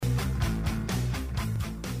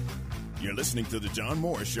You're listening to The John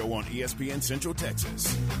Morris Show on ESPN Central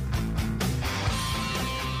Texas.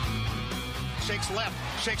 Shakes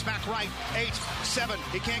left, shakes back right, 8, 7,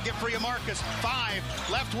 he can't get free of Marcus,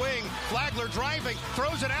 5, left wing, Flagler driving,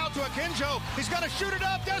 throws it out to Akinjo, he's got to shoot it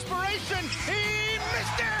up, desperation, he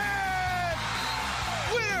missed it!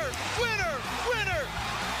 Winner, winner, winner!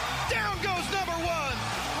 Down goes number 1,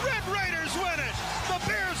 Red Raiders win it! The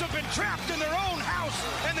Bears have been trapped in their own house,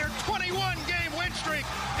 and their 21-game win streak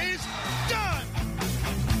is done!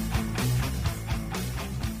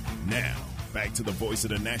 Now, back to the voice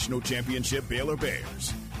of the national championship Baylor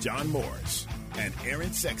Bears, John Morris and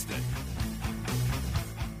Aaron Sexton.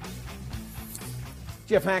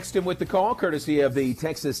 Jeff Haxton with the call, courtesy of the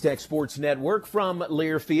Texas Tech Sports Network from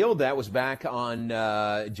Learfield. That was back on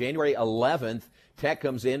January 11th. Tech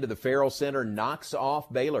comes into the Farrell Center, knocks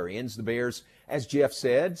off Baylor, ends the Bears, as Jeff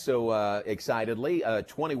said, so excitedly, a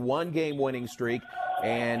 21-game winning streak,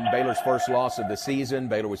 and Baylor's first loss of the season.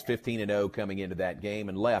 Baylor was 15-0 coming into that game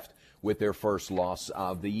and left with their first loss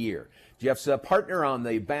of the year. Jeff's a partner on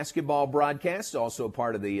the basketball broadcast, also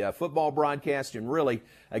part of the football broadcast, and really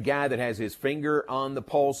a guy that has his finger on the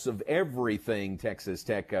pulse of everything Texas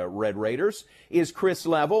Tech Red Raiders, is Chris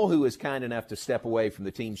Level, who is kind enough to step away from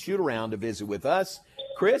the team shoot-around to visit with us.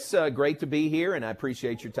 Chris, great to be here, and I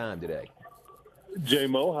appreciate your time today.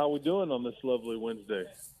 J-Mo, how we doing on this lovely Wednesday?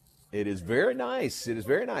 It is very nice. It is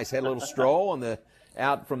very nice. Had a little stroll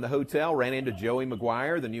out from the hotel, ran into Joey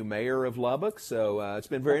McGuire, the new mayor of Lubbock. So it's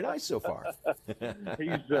been very nice so far.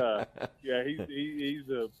 He's a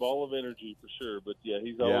ball of energy for sure. But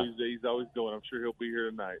he's always going. I'm sure he'll be here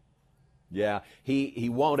tonight. Yeah, he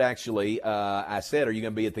won't actually. I said, are you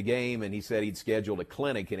going to be at the game? And he said he'd scheduled a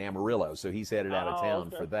clinic in Amarillo, so he's headed out of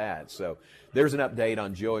town for that. So there's an update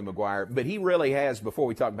on Joey McGuire. But he really has, before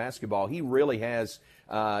we talk basketball, he really has,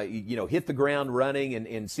 hit the ground running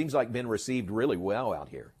and seems like been received really well out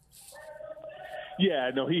here.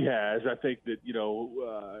 Yeah, no, he has. I think that,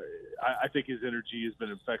 I think his energy has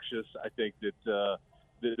been infectious. I think that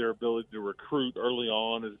their ability to recruit early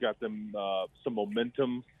on has got them some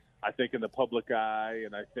momentum, I think, in the public eye.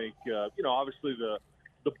 And I think, obviously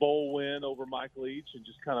the bowl win over Mike Leach and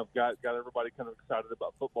just kind of got everybody kind of excited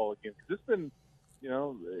about football again. Because it's been,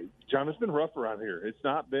 John, it's been rough around here. It's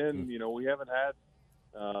not been, we haven't had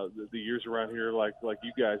the years around here like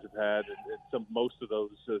you guys have had, and most of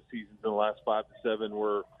those seasons in the last 5 to 7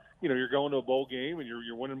 where, you're going to a bowl game and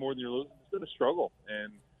you're winning more than you're losing. It's been a struggle.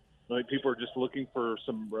 And I think people are just looking for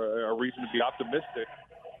a reason to be optimistic.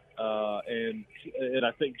 And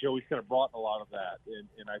I think Joey's kind of brought a lot of that.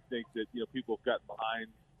 And I think that, people have gotten behind,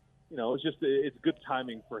 it's good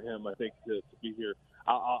timing for him, I think, to be here.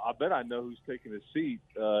 I bet I know who's taking his seat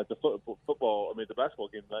at the the basketball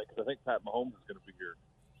game tonight, because I think Pat Mahomes is going to be here.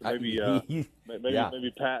 So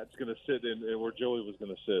maybe Pat's going to sit in where Joey was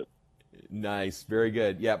going to sit. Nice. Very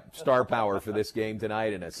good. Yep. Star power for this game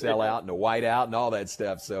tonight, and a sellout and a whiteout and all that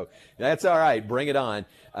stuff. So that's all right. Bring it on.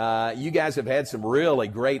 You guys have had some really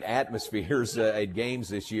great atmospheres at games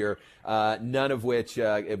this year, none of which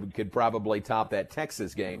could probably top that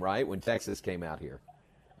Texas game, right, when Texas came out here.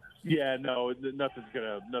 Yeah, no, nothing's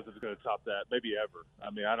gonna top that. Maybe ever.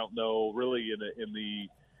 I mean, I don't know really in the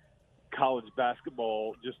college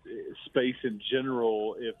basketball just space in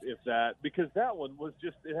general if that, because that one was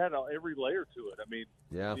just, it had every layer to it. I mean,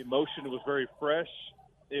 The emotion was very fresh.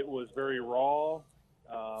 It was very raw.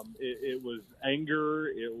 It was anger.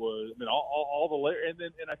 It was, all the layers.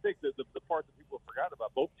 And I think that the part that people have forgotten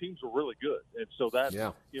about, both teams were really good. And so that,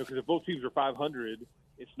 because if both teams are 500,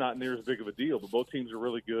 it's not near as big of a deal, but both teams are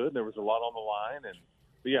really good. And there was a lot on the line,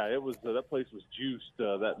 but it was that place was juiced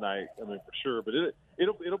that night. I mean, for sure. But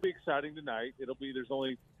it'll be exciting tonight. There's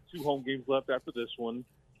only 2 home games left after this one,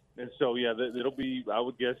 and so it'll be, I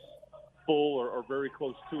would guess, full or very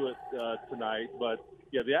close to it tonight. But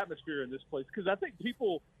the atmosphere in this place, because I think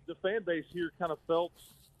the fan base here kind of felt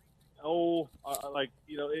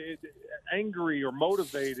angry or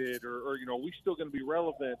motivated, or are we still going to be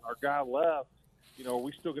relevant? Our guy left. Are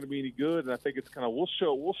we still going to be any good? And I think it's kind of we'll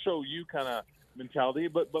show you kind of mentality.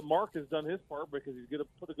 But Mark has done his part because he's going to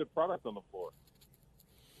put a good product on the floor.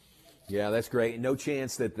 Yeah, that's great. No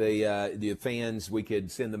chance that the fans, we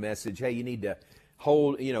could send the message, hey, you need to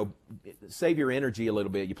hold, save your energy a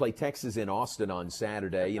little bit. You play Texas in Austin on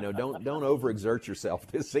Saturday. Don't overexert yourself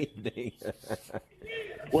this evening.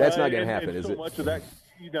 That's not going to happen, is it? Much of that,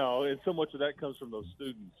 and so much of that comes from those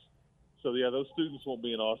students. So those students won't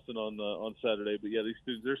be in Austin on Saturday, but these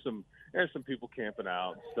students, there's some people camping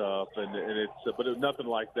out and stuff, and it's but it was nothing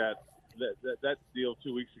like that. That deal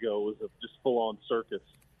 2 weeks ago was just full on circus.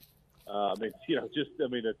 I mean,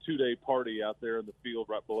 a 2-day party out there in the field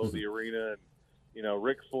right below the arena, and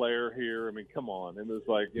Ric Flair here. I mean, come on. And it was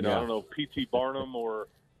like, I don't know, P.T. Barnum or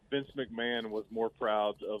Vince McMahon was more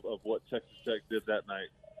proud of what Texas Tech did that night.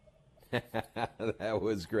 That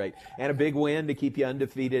was great. And a big win to keep you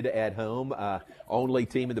undefeated at home. Only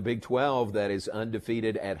team in the Big 12 that is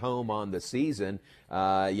undefeated at home on the season.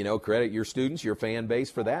 Credit your students, your fan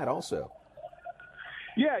base for that also.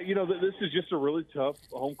 Yeah, this is just a really tough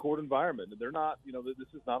home court environment. They're not, this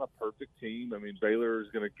is not a perfect team. I mean, Baylor is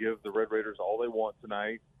going to give the Red Raiders all they want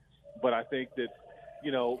tonight. But I think that,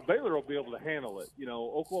 Baylor will be able to handle it.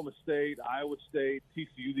 Oklahoma State, Iowa State,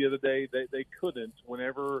 TCU the other day, they couldn't.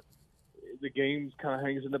 Whenever the game kind of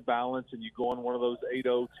hangs in the balance and you go on one of those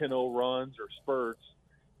 8-0, 10-0 runs or spurts,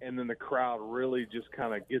 and then the crowd really just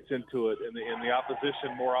kind of gets into it, and the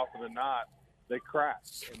opposition more often than not, they crack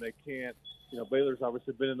and they can't. Baylor's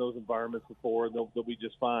obviously been in those environments before, and they'll be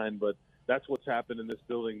just fine. But that's what's happened in this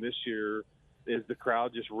building this year is the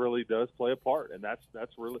crowd just really does play a part, and that's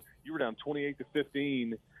really – you were down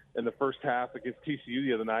 28-15 in the first half against TCU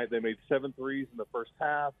the other night. They made 7 threes in the first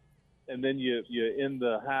half, and then you end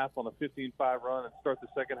the half on a 15-5 run and start the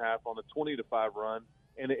second half on a 20-5 run,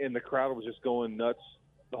 and the crowd was just going nuts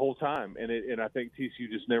the whole time. And I think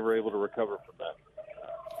TCU just never able to recover from that.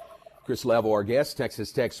 Chris Level, our guest,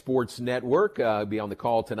 Texas Tech Sports Network, be on the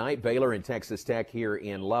call tonight. Baylor and Texas Tech here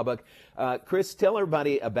in Lubbock. Chris, tell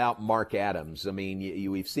everybody about Mark Adams. I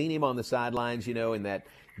mean, we've seen him on the sidelines, in that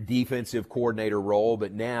defensive coordinator role,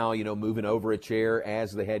 but now, moving over a chair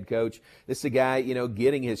as the head coach. This is a guy,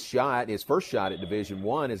 getting his first shot at Division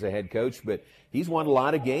I as a head coach, but he's won a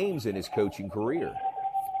lot of games in his coaching career.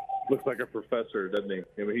 Looks like a professor, doesn't he?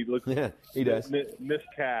 I mean, he looks he does.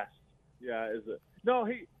 Miscast. Yeah,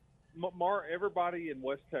 everybody in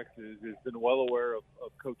West Texas has been well aware of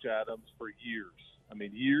Coach Adams for years. I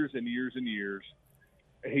mean, years and years and years.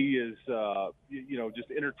 He is,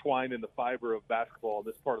 just intertwined in the fiber of basketball in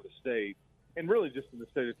this part of the state, and really just in the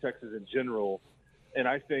state of Texas in general. And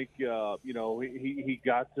I think, he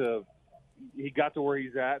got to where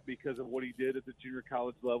he's at because of what he did at the junior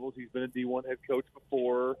college levels. He's been a D1 head coach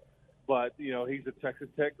before, but he's a Texas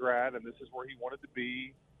Tech grad, and this is where he wanted to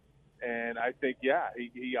be. And I think,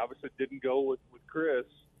 he obviously didn't go with Chris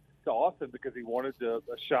to Austin because he wanted a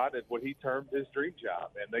shot at what he termed his dream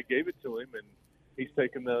job. And they gave it to him, and he's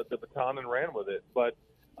taken the baton and ran with it. But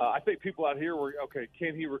I think people out here were, okay,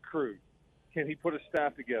 can he recruit? Can he put a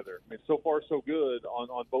staff together? I mean, so far so good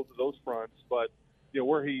on both of those fronts. But,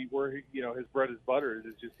 where he his bread is buttered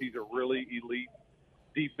is just he's a really elite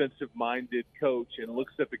defensive-minded coach and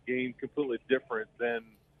looks at the game completely different than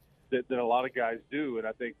a lot of guys do. And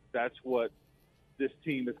I think that's what this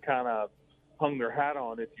team has kind of hung their hat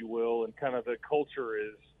on, if you will, and kind of the culture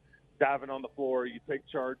is diving on the floor, you take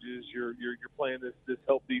charges, you're playing this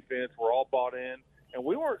help defense, we're all bought in. And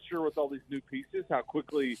we weren't sure with all these new pieces how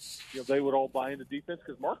quickly they would all buy into defense,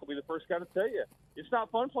 because Mark will be the first guy to tell you it's not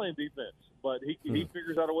fun playing defense, but he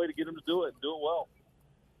figures out a way to get them to do it and do it well.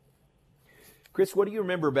 Chris, what do you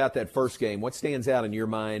remember about that first game? What stands out in your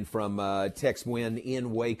mind from Tech's win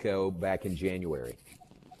in Waco back in January?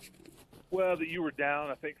 Well, that you were down,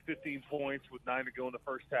 I think, 15 points with 9 to go in the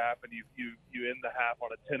first half, and you end the half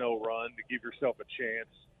on a 10-0 run to give yourself a chance.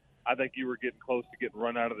 I think you were getting close to getting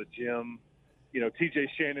run out of the gym. T.J.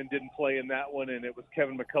 Shannon didn't play in that one, and it was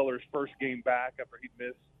Kevin McCullough's first game back after he'd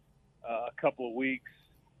missed a couple of weeks.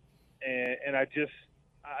 And I just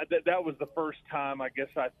that was the first time I guess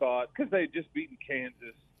I thought, because they had just beaten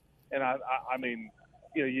Kansas, and I mean,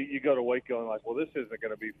 you go to Waco and like, well, this isn't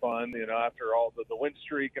going to be fun, after all the win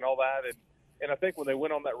streak and all that. And I think when they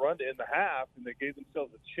went on that run to end the half and they gave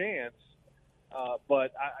themselves a chance,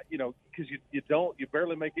 but because you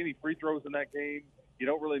barely make any free throws in that game. You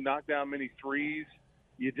don't really knock down many threes.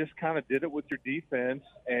 You just kind of did it with your defense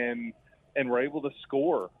and were able to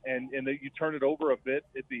score. And that you turn it over a bit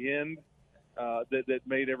at the end that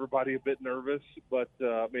made everybody a bit nervous. But,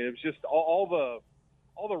 I mean, it was just all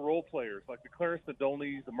the role players, like the Clarence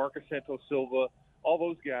Nadonis, the Marcus Santos Silva, all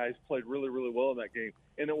those guys played really, really well in that game.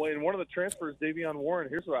 And in one of the transfers, Davion Warren,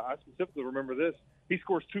 here's what I specifically remember this. He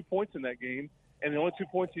scores 2 points in that game. And the only 2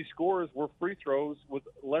 points he scores were free throws with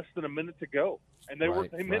less than a minute to go, and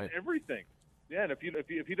they meant everything. Yeah, and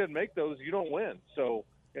if he doesn't make those, you don't win. So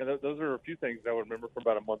those are a few things I would remember from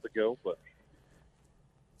about a month ago. But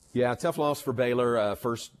Yeah, tough loss for Baylor.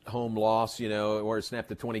 First home loss, where it snapped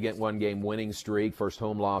the 21-game winning streak. First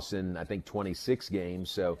home loss in, I think, 26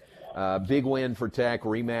 games. So big win for Tech.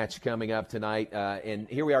 Rematch coming up tonight. And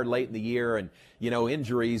here we are late in the year, and,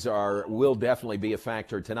 injuries will definitely be a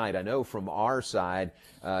factor tonight. I know from our side,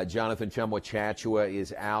 Jonathan Chumwa-Chachua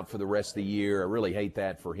is out for the rest of the year. I really hate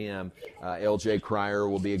that for him. L.J. Cryer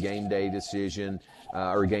will be a game day decision.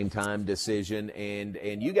 Or a game time decision,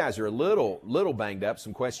 and you guys are a little banged up.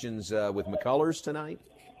 Some questions with McCullers tonight.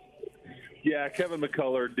 Yeah, Kevin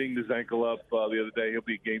McCullough dinged his ankle up the other day. He'll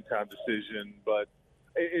be a game time decision, but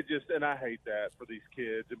it just, and I hate that for these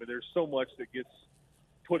kids. I mean, there's so much that gets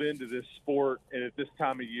put into this sport, and at this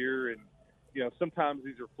time of year, and sometimes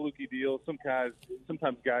these are fluky deals. Sometimes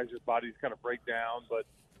guys' bodies kind of break down, but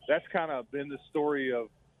that's kind of been the story of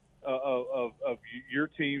your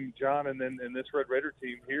team, John, and then this Red Raider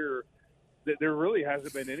team here, that there really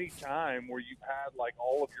hasn't been any time where you've had like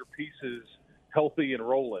all of your pieces healthy and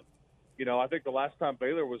rolling. I think the last time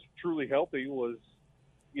Baylor was truly healthy was,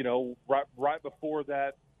 right before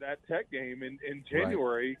that Tech game in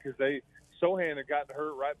January, because Sohan had gotten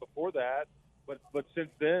hurt right before that, but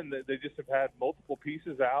since then they just have had multiple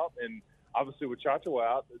pieces out, and obviously with Chachua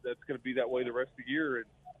out, that's going to be that way the rest of the year. And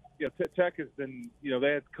Tech has been, they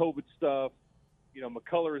had COVID stuff.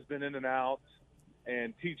 McCullough has been in and out,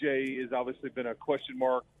 and TJ has obviously been a question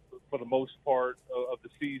mark for the most part of the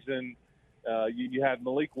season. You had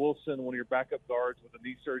Malik Wilson, one of your backup guards, with a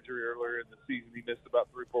knee surgery earlier in the season. He missed about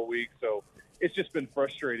 3-4 weeks. So it's just been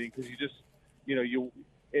frustrating because you just,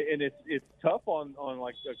 and it's tough on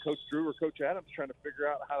like Coach Drew or Coach Adams trying to figure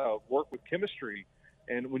out how to work with chemistry.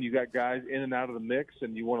 And when you got guys in and out of the mix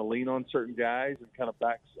and you want to lean on certain guys and kind of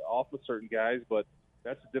backs off with certain guys, but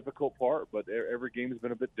that's the difficult part. But every game has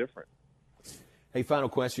been a bit different. Hey, final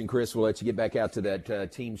question, Chris. We'll let you get back out to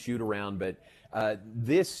that team shoot-around. But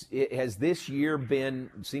has this year been,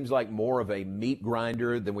 seems like, more of a meat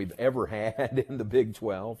grinder than we've ever had in the Big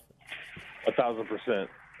 12? 1,000%.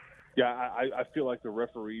 Yeah, I feel like the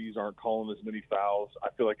referees aren't calling as many fouls. I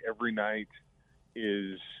feel like every night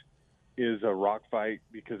is a rock fight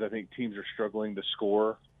because I think teams are struggling to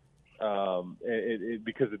score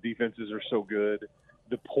because the defenses are so good.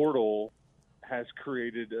 The portal has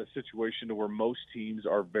created a situation to where most teams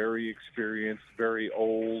are very experienced, very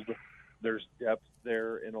old. There's depth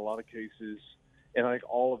there in a lot of cases. And I think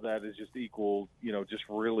all of that is just equal, just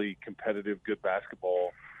really competitive, good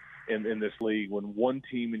basketball in this league. When one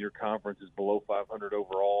team in your conference is below 500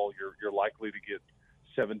 overall, you're likely to get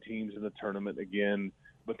 7 teams in the tournament again.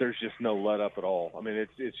 But there's just no let up at all. I mean,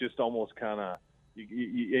 it's just almost kind of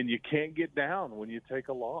and you can't get down when you take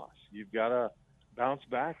a loss. You've got to bounce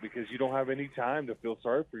back because you don't have any time to feel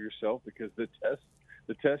sorry for yourself because the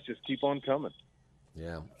tests just keep on coming.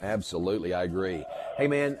 Yeah, absolutely. I agree. Hey,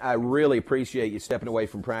 man, I really appreciate you stepping away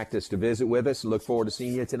from practice to visit with us. Look forward to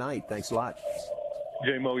seeing you tonight. Thanks a lot.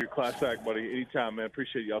 J-Mo, your class act, buddy. Anytime, man.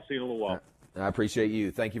 Appreciate you. I'll see you in a little while. I appreciate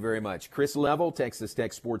you. Thank you very much. Chris Level, Texas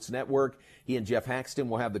Tech Sports Network. He and Jeff Haxton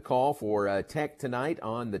will have the call for Tech tonight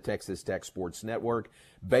on the Texas Tech Sports Network.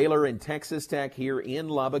 Baylor and Texas Tech here in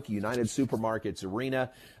Lubbock, United Supermarkets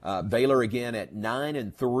Arena. Baylor again at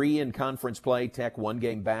 9-3 in conference play. Tech one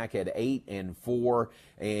game back at 8-4.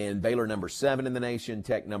 And Baylor number 7 in the nation.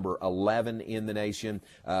 Tech number 11 in the nation.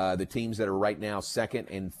 The teams that are right now 2nd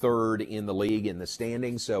and 3rd in the league in the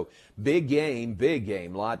standings. So big game. A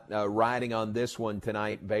lot riding on this one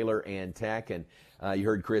tonight, Baylor and Tech. And you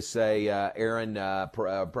heard Chris say, Aaron,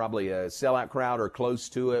 probably a sellout crowd or close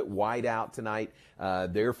to it, white out tonight.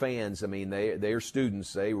 Their fans, I mean, they're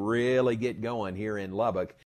students. They really get going here in Lubbock